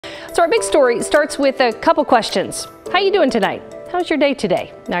So our big story starts with a couple questions. How you doing tonight? How's your day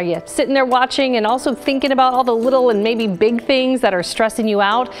today? Are you sitting there watching and also thinking about all the little and maybe big things that are stressing you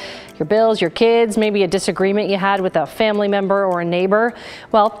out? Your bills, your kids, maybe a disagreement you had with a family member or a neighbor?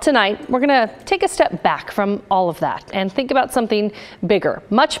 Well, tonight we're going to take a step back from all of that and think about something bigger,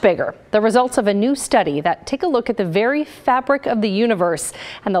 much bigger. The results of a new study that take a look at the very fabric of the universe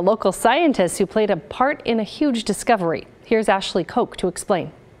and the local scientists who played a part in a huge discovery. Here's Ashley Koch to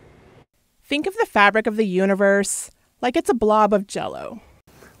explain. Think of the fabric of the universe like it's a blob of jello.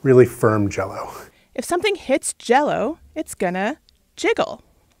 Really firm jello. If something hits jello, it's gonna jiggle.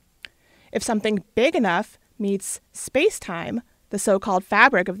 If something big enough meets space-time, the so-called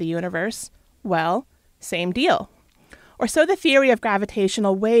fabric of the universe, well, same deal. Or so the theory of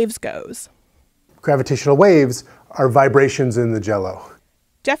gravitational waves goes. Gravitational waves are vibrations in the jello.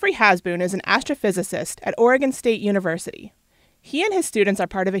 Jeffrey Hasboon is an astrophysicist at Oregon State University. He and his students are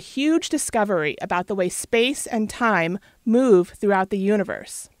part of a huge discovery about the way space and time move throughout the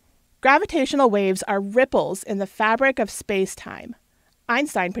universe. Gravitational waves are ripples in the fabric of space-time.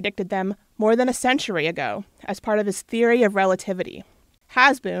 Einstein predicted them more than a century ago as part of his theory of relativity.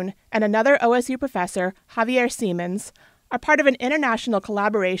 Hasboon and another OSU professor, Javier Siemens, are part of an international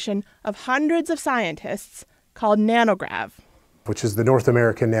collaboration of hundreds of scientists called NanoGrav, which is the North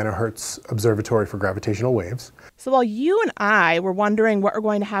American Nanohertz Observatory for Gravitational Waves. So while you and I were wondering what we're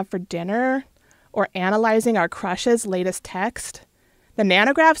going to have for dinner or analyzing our crush's latest text, the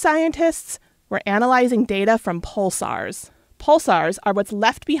NanoGrav scientists were analyzing data from pulsars. Pulsars are what's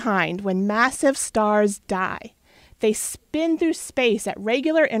left behind when massive stars die. They spin through space at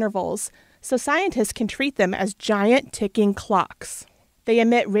regular intervals, so scientists can treat them as giant ticking clocks. They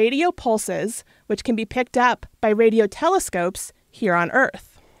emit radio pulses, which can be picked up by radio telescopes here on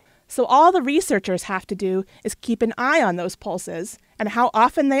Earth. So all the researchers have to do is keep an eye on those pulses and how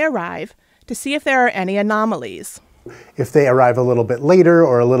often they arrive to see if there are any anomalies. If they arrive a little bit later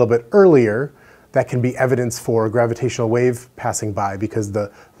or a little bit earlier, that can be evidence for a gravitational wave passing by because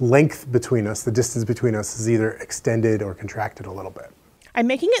the length between us, the distance between us, is either extended or contracted a little bit. I'm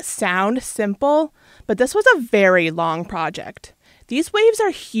making it sound simple, but this was a very long project. These waves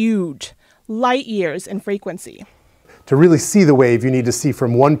are huge, light years in frequency. To really see the wave, you need to see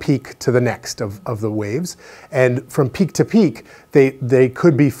from one peak to the next of the waves. And from peak to peak, they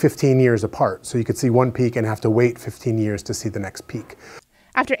could be 15 years apart. So you could see one peak and have to wait 15 years to see the next peak.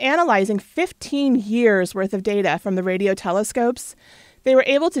 After analyzing 15 years worth of data from the radio telescopes, they were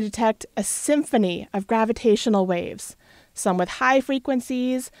able to detect a symphony of gravitational waves, some with high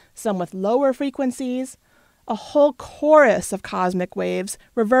frequencies, some with lower frequencies, a whole chorus of cosmic waves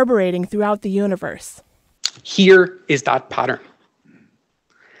reverberating throughout the universe. Here is that pattern.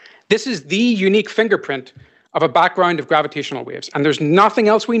 This is the unique fingerprint of a background of gravitational waves, and there's nothing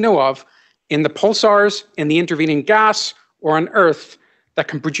else we know of in the pulsars, in the intervening gas, or on Earth that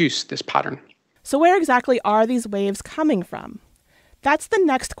can produce this pattern. So where exactly are these waves coming from? That's the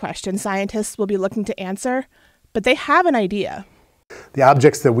next question scientists will be looking to answer, but they have an idea. The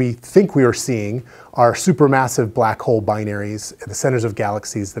objects that we think we are seeing are supermassive black hole binaries at the centers of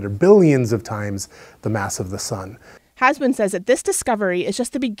galaxies that are billions of times the mass of the sun. Hasboon says that this discovery is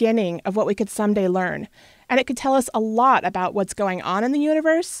just the beginning of what we could someday learn, and it could tell us a lot about what's going on in the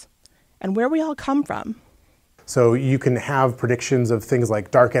universe and where we all come from. So you can have predictions of things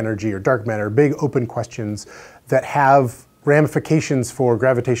like dark energy or dark matter, big open questions that have ramifications for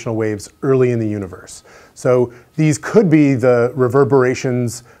gravitational waves early in the universe. So these could be the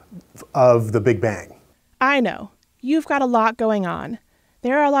reverberations of the Big Bang. I know, you've got a lot going on.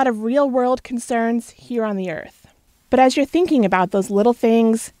 There are a lot of real-world concerns here on the Earth. But as you're thinking about those little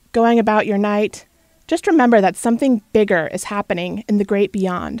things, going about your night, just remember that something bigger is happening in the great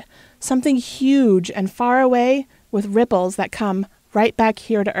beyond. Something huge and far away with ripples that come right back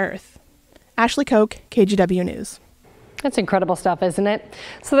here to Earth. Ashley Koch, KGW News. That's incredible stuff, isn't it?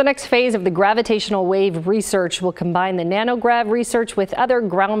 So the next phase of the gravitational wave research will combine the NanoGrav research with other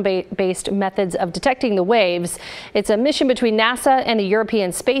ground-based methods of detecting the waves. It's a mission between NASA and a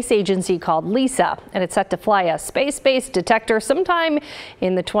European space agency called LISA, and it's set to fly a space-based detector sometime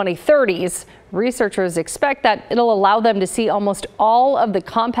in the 2030s. Researchers expect that it'll allow them to see almost all of the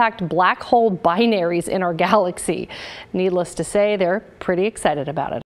compact black hole binaries in our galaxy. Needless to say, they're pretty excited about it.